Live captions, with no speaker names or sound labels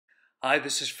Hi,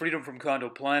 this is Freedom from Condo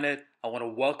Planet. I want to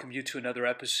welcome you to another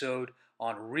episode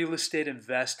on real estate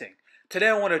investing. Today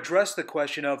I want to address the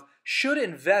question of should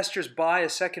investors buy a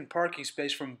second parking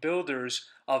space from builders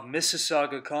of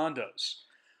Mississauga condos?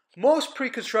 Most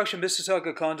pre-construction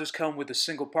Mississauga condos come with a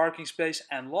single parking space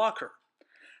and locker.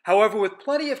 However, with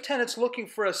plenty of tenants looking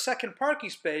for a second parking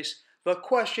space, the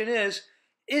question is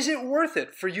it worth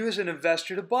it for you as an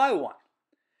investor to buy one?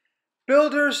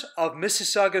 Builders of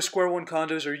Mississauga Square One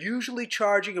condos are usually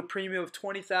charging a premium of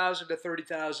 $20,000 to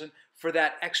 $30,000 for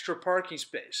that extra parking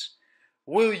space.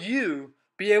 Will you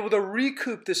be able to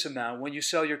recoup this amount when you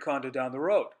sell your condo down the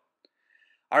road?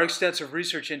 Our extensive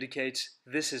research indicates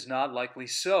this is not likely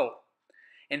so.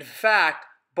 In fact,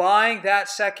 buying that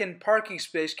second parking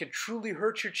space can truly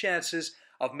hurt your chances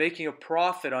of making a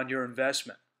profit on your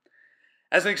investment.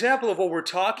 As an example of what we're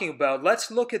talking about,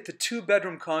 let's look at the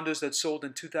two-bedroom condos that sold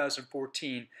in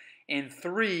 2014 in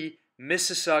 3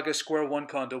 Mississauga Square One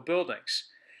condo buildings.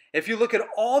 If you look at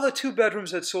all the two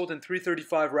bedrooms that sold in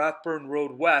 335 Rathburn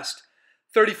Road West,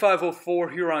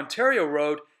 3504 Huron Ontario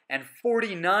Road, and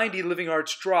 4090 Living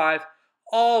Arts Drive,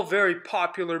 all very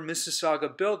popular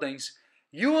Mississauga buildings,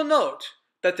 you will note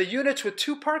that the units with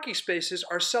 2 parking spaces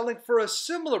are selling for a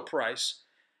similar price,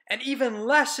 and even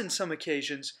less in some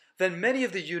occasions, than many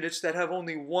of the units that have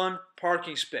only 1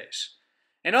 parking space.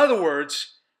 In other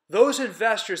words, those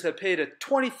investors that paid a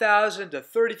 $20,000 to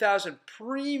 $30,000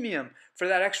 premium for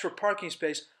that extra parking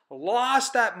space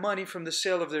lost that money from the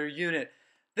sale of their unit.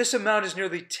 This amount is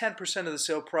nearly 10% of the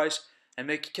sale price and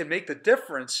can make the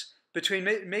difference between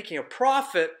making a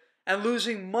profit and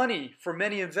losing money for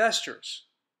many investors.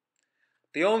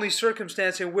 The only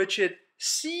circumstance in which it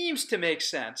seems to make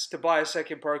sense to buy a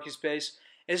second parking space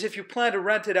is if you plan to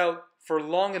rent it out for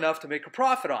long enough to make a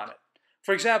profit on it.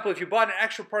 For example, if you bought an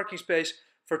extra parking space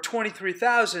for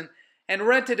 $23,000 and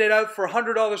rented it out for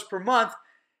 $100 per month,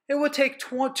 it would take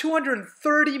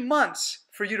 230 months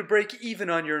for you to break even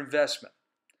on your investment.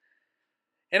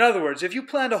 In other words, if you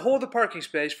plan to hold the parking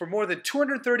space for more than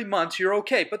 230 months, you're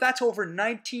okay, but that's over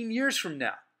 19 years from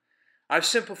now. I've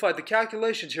simplified the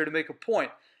calculations here to make a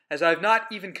point, as I've not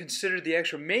even considered the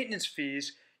extra maintenance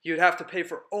fees you'd have to pay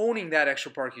for owning that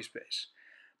extra parking space.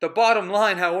 The bottom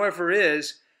line, however,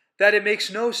 is that it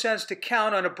makes no sense to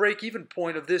count on a break-even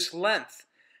point of this length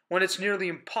when it's nearly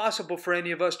impossible for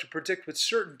any of us to predict with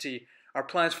certainty our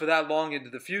plans for that long into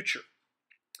the future.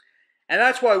 And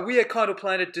that's why we at Condo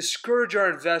Planet discourage our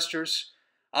investors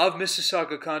of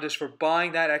Mississauga condos for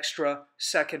buying that extra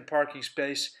second parking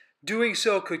space. Doing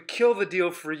so could kill the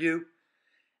deal for you.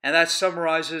 And that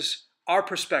summarizes our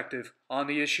perspective on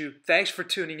the issue. Thanks for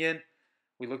tuning in.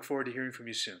 We look forward to hearing from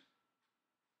you soon.